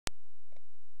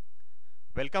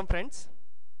Welcome friends.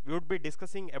 We would be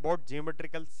discussing about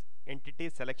geometrical entity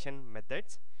selection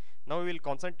methods. Now we will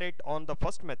concentrate on the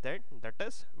first method, that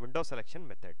is window selection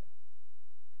method.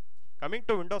 Coming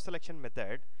to window selection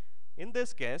method, in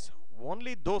this case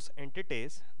only those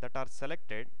entities that are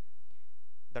selected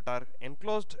that are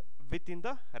enclosed within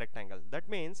the rectangle. That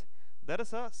means there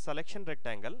is a selection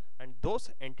rectangle and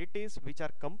those entities which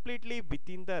are completely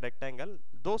within the rectangle,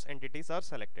 those entities are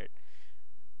selected.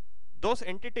 Those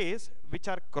entities which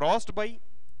are crossed by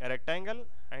a rectangle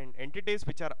and entities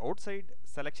which are outside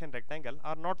selection rectangle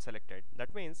are not selected.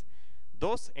 That means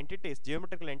those entities,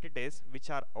 geometrical entities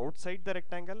which are outside the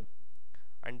rectangle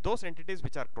and those entities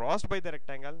which are crossed by the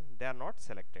rectangle, they are not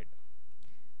selected.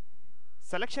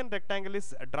 Selection rectangle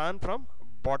is drawn from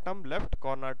bottom left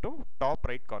corner to top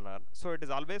right corner. So it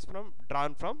is always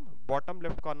drawn from bottom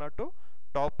left corner to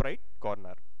top right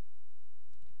corner.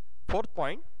 Fourth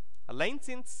point, lines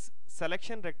in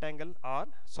selection rectangle are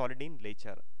solid in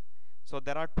nature. So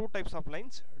there are two types of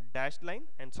lines, dashed line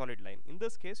and solid line. In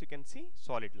this case you can see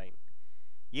solid line.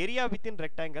 Area within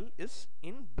rectangle is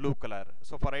in blue color.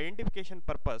 So for identification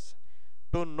purpose,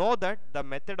 to know that the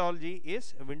methodology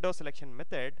is window selection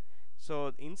method,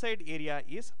 so inside area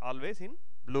is always in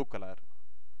blue color.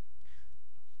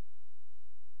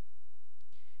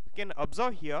 You can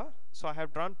observe here, so I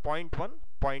have drawn point 1,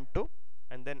 point 2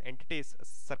 and then entities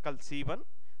circle C1,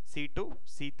 C2,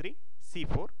 C3,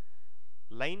 C4,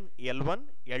 line L1,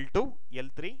 L2,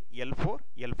 L3, L4,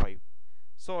 L5.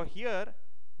 So here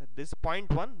this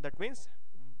point 1, that means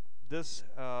this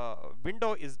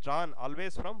window is drawn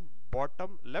always from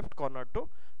bottom left corner to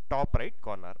top right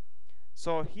corner.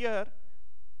 So here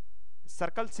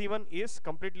circle C1 is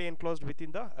completely enclosed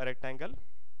within the rectangle,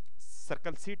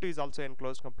 circle C2 is also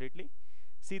enclosed completely,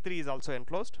 C3 is also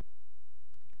enclosed,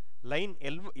 line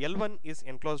L1 is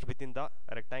enclosed within the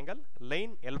rectangle,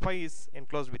 line L5 is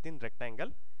enclosed within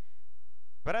rectangle,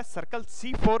 whereas circle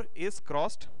C4 is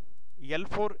crossed,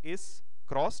 L4 is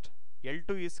crossed,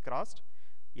 L2 is crossed,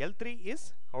 L3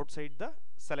 is outside the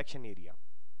selection area.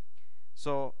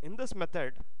 So in this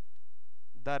method,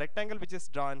 the rectangle which is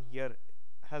drawn here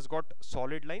has got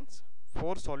solid lines,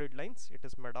 4 solid lines, it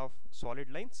is made of solid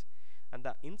lines, and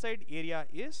the inside area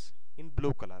is in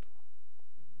blue color.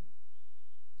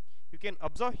 You can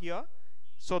observe here,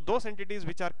 so those entities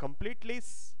which are completely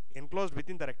enclosed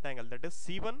within the rectangle, that is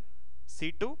C1,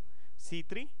 C2,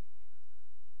 C3,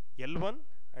 L1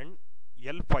 and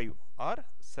L5 are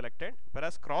selected,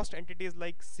 whereas crossed entities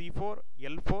like C4,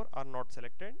 L4 are not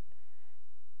selected,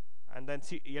 and then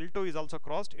L2 is also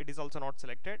crossed, it is also not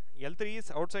selected. L3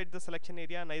 is outside the selection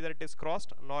area, neither it is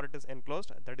crossed nor it is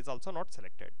enclosed, that is also not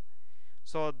selected.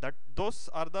 So those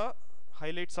are the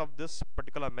highlights of this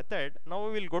particular method. Now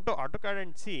we will go to Autocad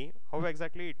and see how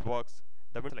exactly it works,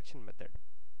 the window selection method.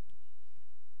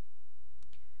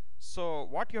 So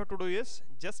what you have to do is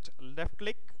just left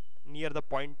click near the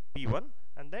point P1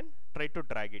 and then try to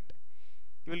drag it.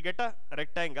 You will get a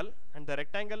rectangle and the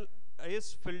rectangle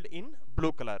is filled in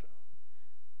blue color.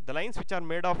 The lines which are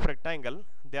made of rectangle,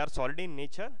 they are solid in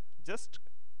nature. Just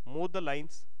move the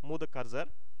lines, move the cursor.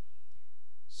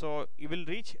 So you will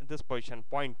reach this position,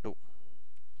 point 2.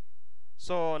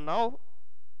 So now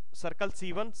circle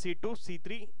C1, C2,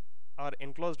 C3 are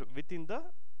enclosed within the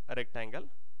rectangle.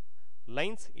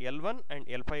 Lines L1 and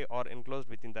L5 are enclosed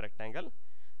within the rectangle.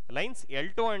 Lines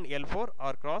L2 and L4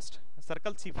 are crossed.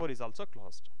 Circle C4 is also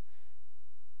closed.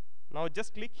 Now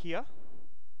just click here.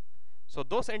 So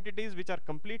those entities which are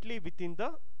completely within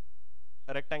the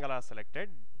rectangle are selected.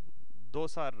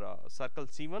 Those are circle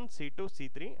C1, C2,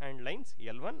 C3 and lines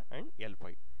L1 and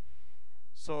L5.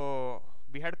 So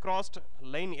we had crossed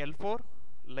line L4,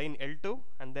 line L2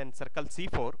 and then circle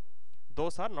C4.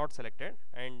 Those are not selected,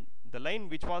 and the line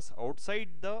which was outside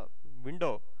the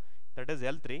window, that is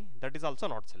L3, that is also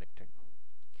not selected.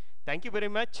 Thank you very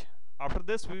much. After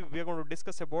this we are going to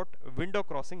discuss about window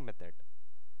crossing method.